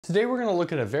Today we're going to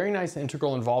look at a very nice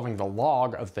integral involving the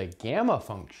log of the gamma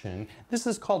function. This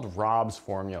is called Rob's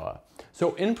formula.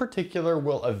 So in particular,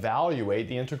 we'll evaluate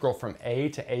the integral from a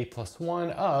to a plus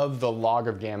 1 of the log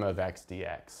of gamma of x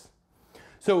dx.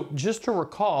 So just to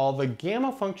recall, the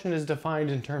gamma function is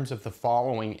defined in terms of the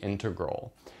following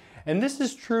integral. And this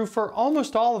is true for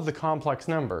almost all of the complex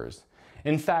numbers.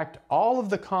 In fact, all of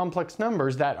the complex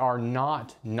numbers that are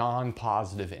not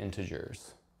non-positive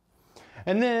integers.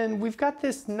 And then we've got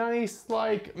this nice,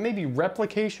 maybe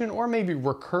replication or maybe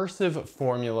recursive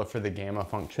formula for the gamma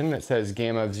function that says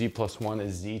gamma of z plus 1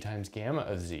 is z times gamma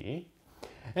of z.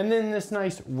 And then this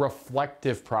nice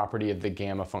reflective property of the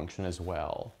gamma function as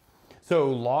well.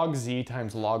 So log z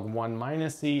times log 1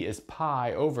 minus z is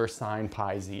pi over sine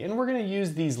pi z. And we're going to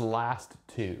use these last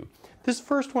two. This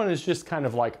first one is just kind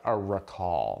of like a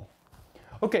recall.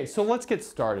 Okay, so let's get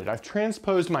started. I've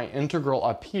transposed my integral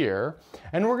up here,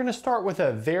 and we're going to start with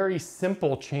a very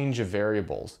simple change of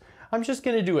variables. I'm just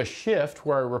going to do a shift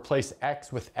where I replace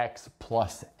x with x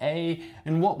plus a,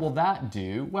 and what will that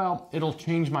do? Well, it'll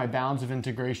change my bounds of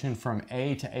integration from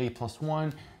a to a plus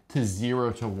 1 to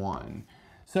 0 to 1.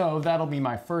 So that'll be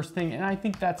my first thing, and I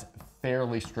think that's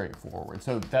fairly straightforward.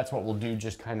 So that's what we'll do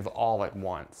just kind of all at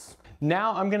once.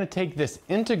 Now I'm going to take this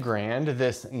integrand,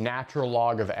 this natural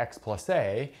log of x plus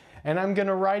a, and I'm going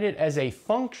to write it as a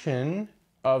function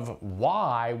of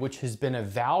y, which has been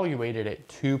evaluated at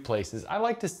two places. I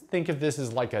like to think of this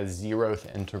as like a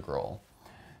zeroth integral.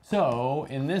 So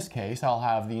in this case, I'll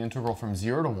have the integral from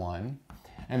 0 to 1,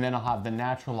 and then I'll have the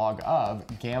natural log of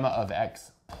gamma of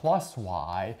x plus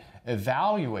y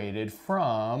evaluated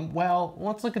from, well,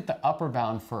 let's look at the upper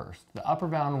bound first. The upper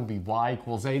bound will be y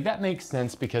equals a. That makes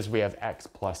sense because we have x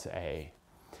plus a.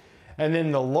 And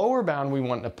then the lower bound we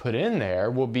want to put in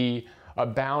there will be a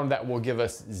bound that will give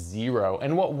us 0.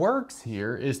 And what works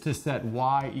here is to set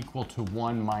y equal to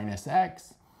 1 minus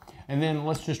x. And then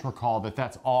let's just recall that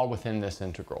that's all within this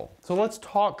integral. So let's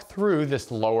talk through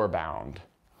this lower bound.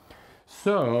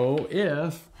 So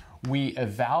if we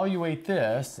evaluate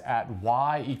this at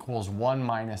y equals 1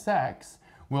 minus x,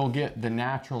 we'll get the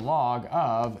natural log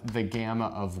of the gamma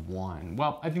of 1.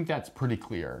 Well, I think that's pretty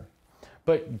clear.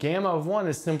 But gamma of 1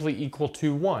 is simply equal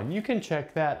to 1. You can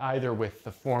check that either with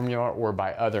the formula or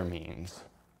by other means.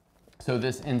 So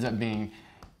this ends up being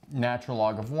natural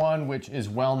log of 1, which is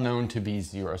well known to be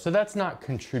 0. So that's not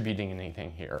contributing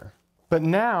anything here. But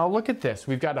now look at this.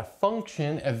 We've got a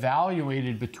function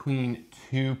evaluated between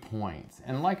 2 points.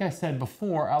 And like I said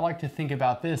before, I like to think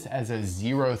about this as a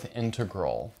zeroth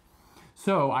integral.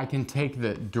 So I can take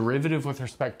the derivative with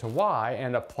respect to y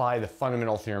and apply the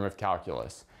fundamental theorem of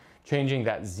calculus, changing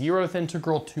that zeroth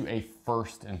integral to a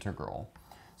first integral.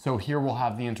 So here we'll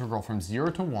have the integral from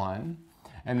 0 to 1,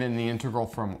 and then the integral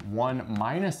from 1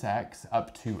 minus x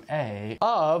up to a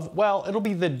of, well, it'll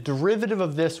be the derivative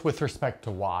of this with respect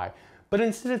to y. But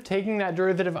instead of taking that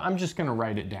derivative, I'm just going to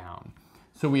write it down.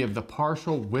 So we have the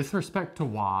partial with respect to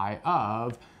y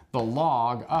of the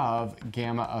log of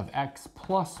gamma of x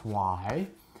plus y,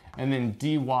 and then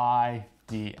dy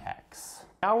dx.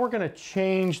 Now we're going to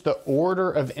change the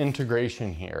order of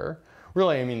integration here.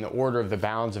 Really, I mean the order of the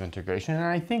bounds of integration. And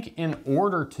I think in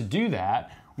order to do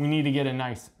that, we need to get a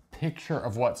nice picture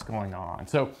of what's going on.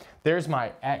 So there's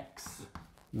my x,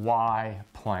 y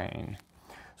plane.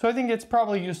 So I think it's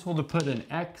probably useful to put an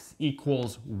x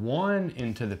equals 1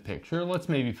 into the picture. Let's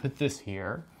maybe put this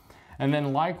here. And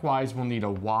then likewise, we'll need a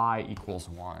y equals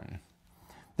 1.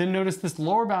 Then notice this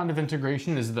lower bound of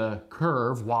integration is the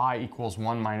curve y equals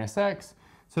 1 minus x.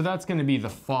 So that's going to be the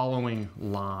following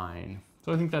line.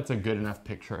 So I think that's a good enough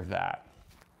picture of that.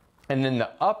 And then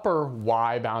the upper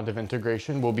y bound of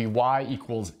integration will be y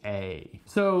equals a.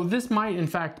 So this might in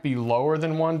fact be lower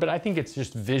than 1, but I think it's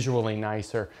just visually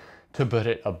nicer to put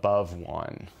it above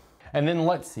 1. And then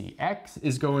let's see, x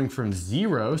is going from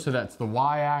 0, so that's the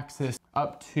y-axis,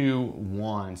 up to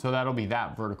 1. So that'll be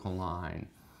that vertical line.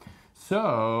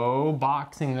 So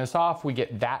boxing this off, we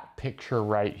get that picture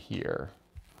right here.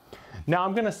 Now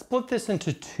I'm going to split this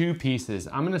into two pieces.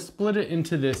 I'm going to split it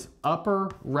into this upper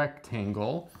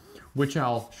rectangle, which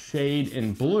I'll shade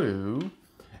in blue,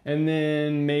 and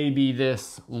then maybe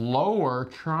this lower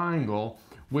triangle,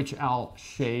 which I'll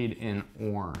shade in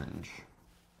orange.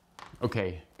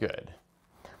 Okay, good.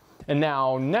 And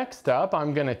now next up,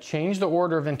 I'm going to change the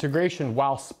order of integration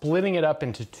while splitting it up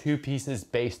into two pieces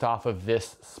based off of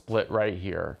this split right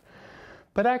here.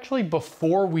 But actually,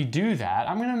 before we do that,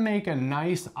 I'm going to make a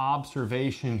nice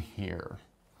observation here.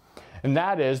 And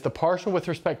that is the partial with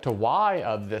respect to y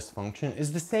of this function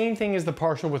is the same thing as the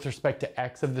partial with respect to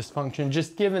x of this function,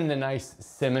 just given the nice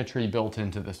symmetry built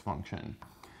into this function.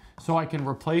 So I can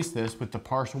replace this with the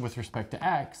partial with respect to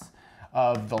x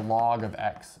of the log of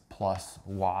x plus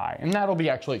y. And that'll be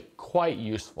actually quite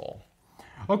useful.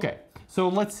 Okay, so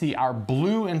let's see our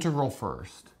blue integral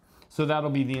first. So that'll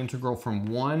be the integral from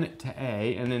 1 to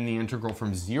a, and then the integral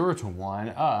from 0 to 1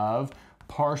 of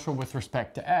partial with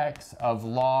respect to x of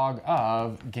log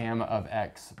of gamma of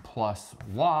x plus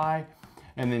y,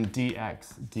 and then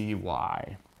dx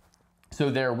dy. So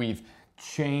there we've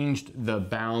changed the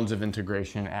bounds of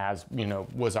integration as,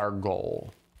 was our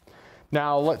goal.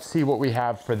 Now let's see what we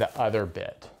have for the other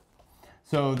bit.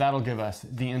 So that'll give us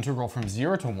the integral from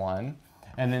 0 to 1,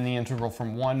 and then the integral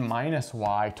from 1 minus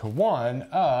y to 1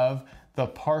 of the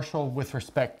partial with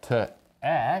respect to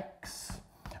x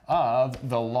of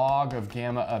the log of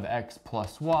gamma of x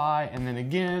plus y, and then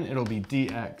again, it'll be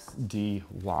dx dy.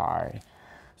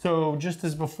 So just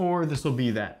as before, this will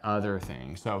be that other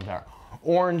thing. So the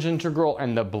orange integral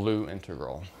and the blue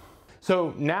integral.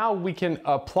 So now we can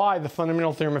apply the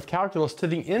fundamental theorem of calculus to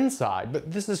the inside,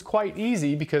 but this is quite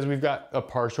easy because we've got a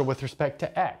partial with respect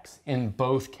to x in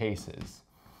both cases.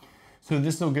 So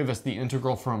this will give us the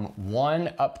integral from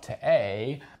 1 up to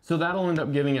a. So that'll end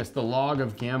up giving us the log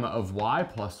of gamma of y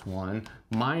plus 1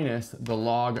 minus the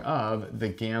log of the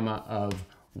gamma of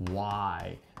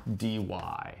y dy.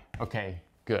 Okay,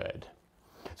 good.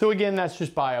 So again, that's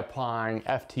just by applying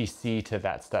FTC to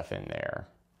that stuff in there.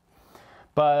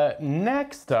 But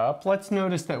next up, let's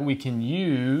notice that we can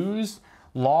use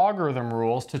logarithm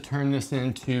rules to turn this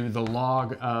into the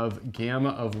log of gamma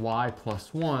of y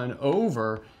plus 1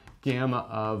 over gamma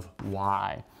of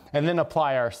y. And then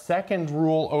apply our second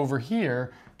rule over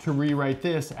here to rewrite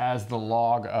this as the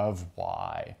log of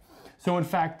y. So in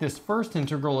fact, this first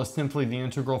integral is simply the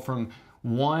integral from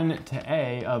 1 to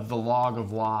a of the log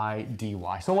of y dy.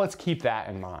 So let's keep that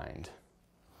in mind.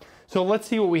 So let's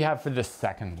see what we have for this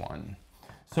second one.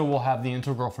 So we'll have the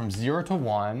integral from 0 to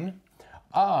 1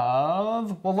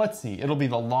 of, well, let's see, it'll be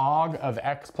the log of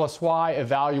x plus y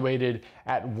evaluated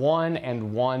at 1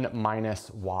 and 1 minus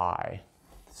y.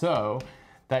 So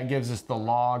that gives us the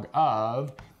log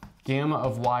of gamma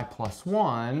of y plus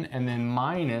 1 and then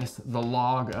minus the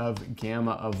log of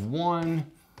gamma of 1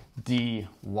 dy.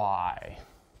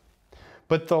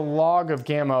 But the log of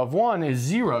gamma of 1 is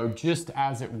 0 just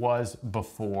as it was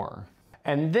before.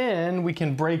 And then we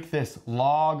can break this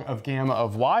log of gamma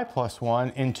of y plus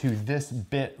 1 into this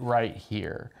bit right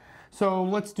here. So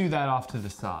let's do that off to the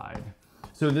side.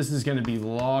 So this is going to be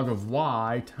log of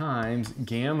y times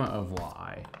gamma of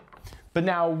y. But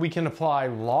now we can apply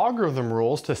logarithm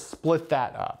rules to split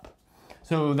that up.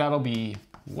 So that'll be,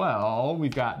 well,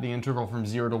 we've got the integral from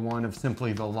 0 to 1 of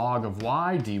simply the log of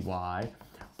y dy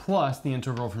plus the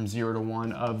integral from 0 to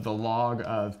 1 of the log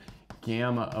of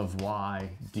gamma of y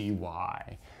dy,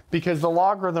 because the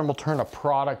logarithm will turn a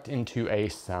product into a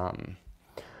sum.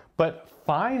 But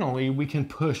finally, we can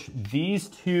push these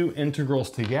two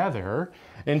integrals together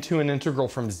into an integral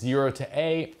from 0 to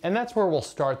a, and that's where we'll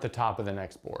start the top of the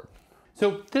next board.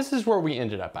 So this is where we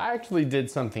ended up. I actually did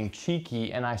something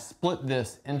cheeky, and I split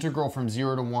this integral from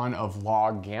 0 to 1 of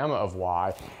log gamma of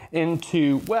y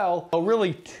into, well,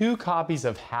 really two copies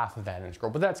of half of that integral,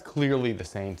 but that's clearly the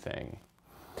same thing.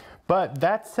 But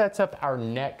that sets up our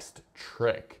next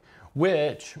trick,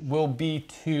 which will be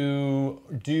to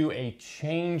do a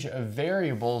change of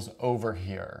variables over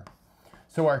here.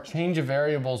 So our change of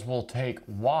variables will take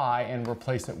y and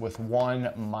replace it with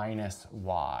 1 minus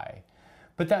y.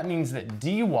 But that means that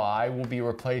dy will be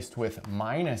replaced with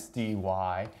minus dy,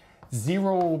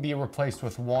 0 will be replaced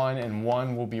with 1, and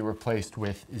 1 will be replaced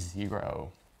with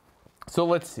 0. So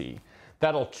let's see.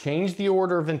 That'll change the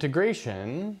order of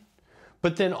integration,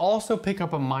 but then also pick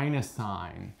up a minus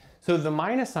sign. So the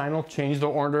minus sign will change the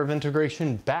order of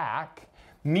integration back,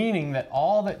 meaning that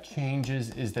all that changes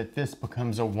is that this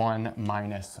becomes a 1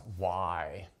 minus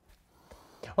y.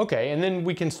 Okay, and then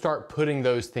we can start putting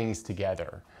those things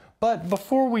together. But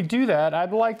before we do that,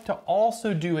 I'd like to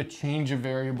also do a change of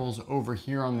variables over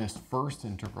here on this first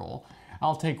integral.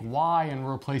 I'll take y and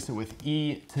replace it with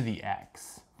e to the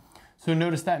x. So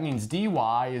notice that means dy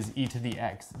is e to the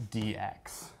x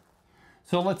dx.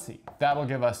 So let's see, that'll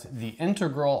give us the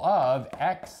integral of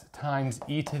x times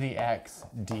e to the x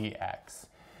dx,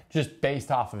 just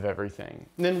based off of everything.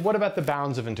 And then what about the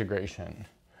bounds of integration?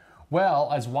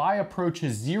 Well, as y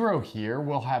approaches 0 here,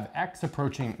 we'll have x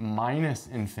approaching minus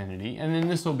infinity, and then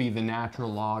this will be the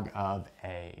natural log of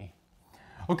a.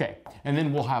 Okay, and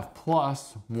then we'll have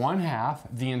plus 1/2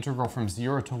 the integral from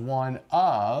 0 to 1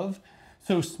 of,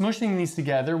 so smushing these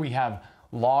together, we have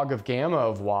log of gamma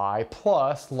of y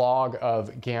plus log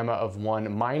of gamma of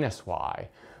 1 minus y.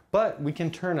 But we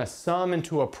can turn a sum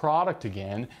into a product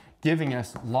again, giving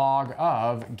us log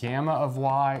of gamma of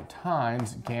y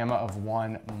times gamma of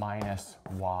 1 minus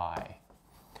y.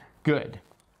 Good.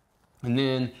 And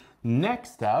then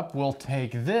next up, we'll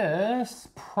take this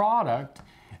product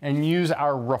and use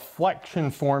our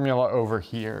reflection formula over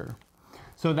here.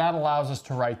 So that allows us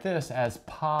to write this as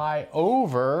pi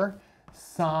over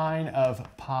sine of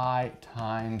pi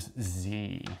times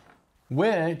z,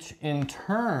 which in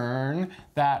turn,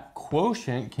 that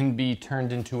quotient can be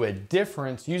turned into a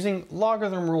difference using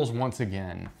logarithm rules once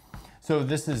again. So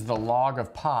this is the log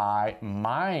of pi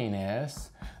minus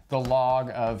the log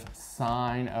of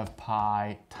sine of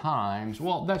pi times,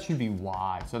 well, that should be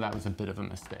y, so that was a bit of a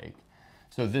mistake.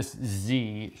 So this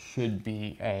z should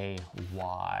be a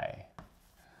y.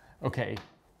 Okay,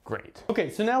 great. Okay,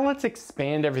 so now let's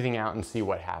expand everything out and see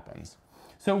what happens.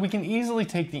 So we can easily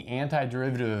take the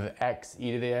antiderivative of x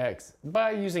e to the x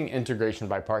by using integration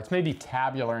by parts, maybe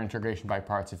tabular integration by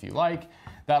parts if you like.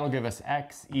 That'll give us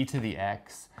x e to the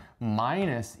x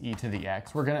minus e to the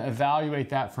x. We're gonna evaluate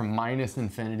that from minus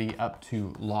infinity up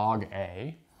to log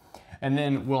a. And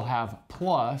then we'll have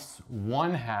plus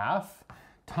 1/2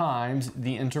 times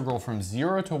the integral from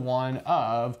 0 to 1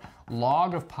 of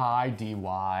log of pi dy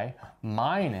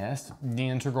minus the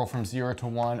integral from 0 to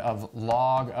 1 of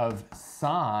log of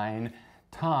sine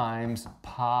times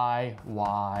pi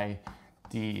y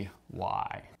dy.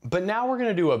 But now we're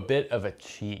gonna do a bit of a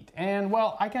cheat. And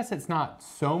well, I guess it's not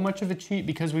so much of a cheat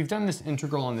because we've done this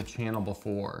integral on the channel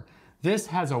before. This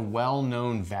has a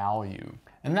well-known value,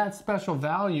 and that special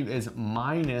value is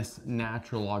minus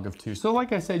natural log of 2. So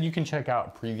like I said, you can check out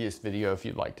a previous video if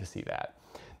you'd like to see that.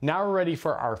 Now we're ready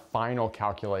for our final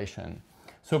calculation.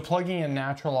 So plugging in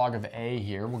natural log of a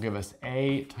here will give us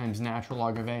a times natural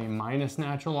log of a minus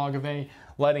natural log of a.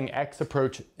 Letting x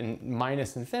approach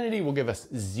minus infinity will give us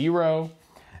 0.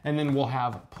 And then we'll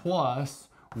have plus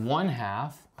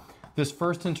 1/2. This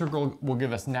first integral will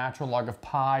give us natural log of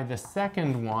pi. The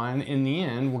second one, in the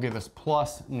end, will give us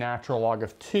plus natural log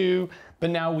of 2. But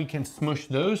now we can smush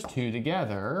those two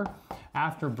together.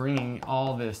 After bringing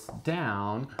all this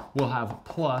down, we'll have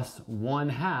plus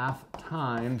 1/2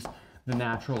 times the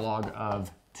natural log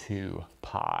of 2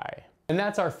 pi. And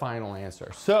that's our final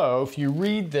answer. So if you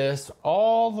read this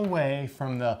all the way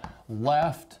from the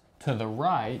left to the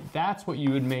right, that's what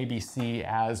you would maybe see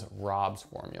as Rob's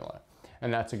formula.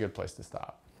 And that's a good place to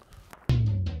stop.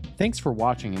 Thanks for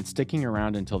watching and sticking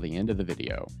around until the end of the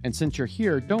video. And since you're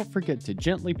here, don't forget to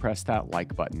gently press that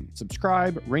like button,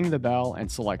 subscribe, ring the bell,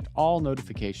 and select all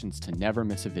notifications to never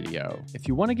miss a video. If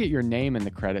you want to get your name in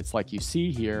the credits like you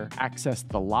see here, access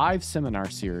the live seminar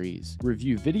series,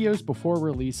 review videos before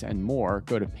release, and more,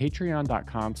 go to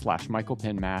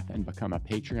patreon.com/michaelpennmath and become a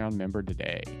Patreon member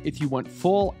today. If you want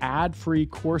full ad-free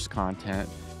course content,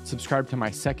 subscribe to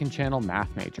my second channel,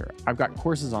 Math Major. I've got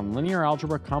courses on linear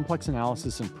algebra, complex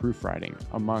analysis, and proofwriting,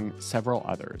 among several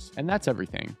others. And that's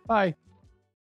everything. Bye.